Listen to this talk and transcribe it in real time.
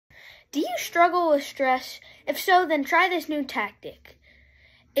Do you struggle with stress? If so, then try this new tactic.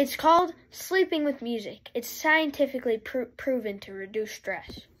 It's called sleeping with music. It's scientifically proven to reduce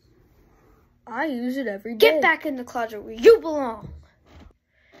stress. I use it every day. Get back in the closet where you belong.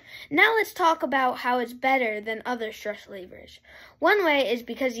 Now let's talk about how it's better than other stress relievers. One way is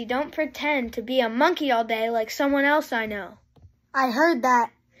because you don't pretend to be a monkey all day like someone else I know. I heard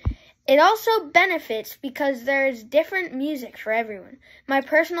that. It also benefits because there's different music for everyone. My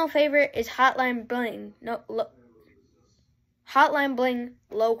personal favorite is Hotline Bling. Hotline Bling,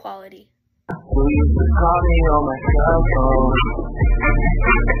 low quality.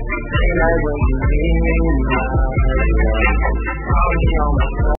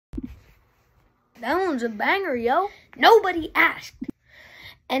 That one's a banger, yo. Nobody asked.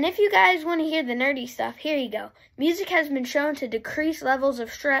 And if you guys want to hear the nerdy stuff, here you go. Music has been shown to decrease levels of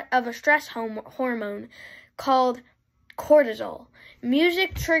a stress hormone called cortisol.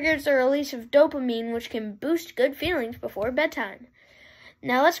 Music triggers the release of dopamine, which can boost good feelings before bedtime.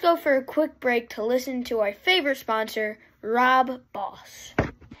 Now let's go for a quick break to listen to our favorite sponsor, Rob Boss.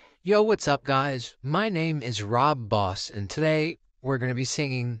 Yo, what's up, guys? My name is Rob Boss, and today we're going to be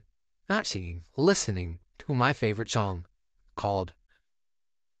listening to my favorite song called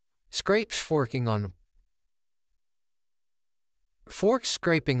Forks Scraping on the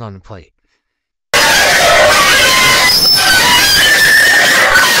Plate.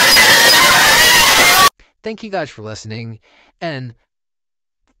 Thank you guys for listening, and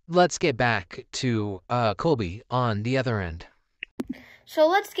let's get back to Colby on the other end. So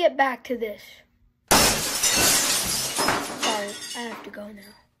let's get back to this. Sorry, I have to go now.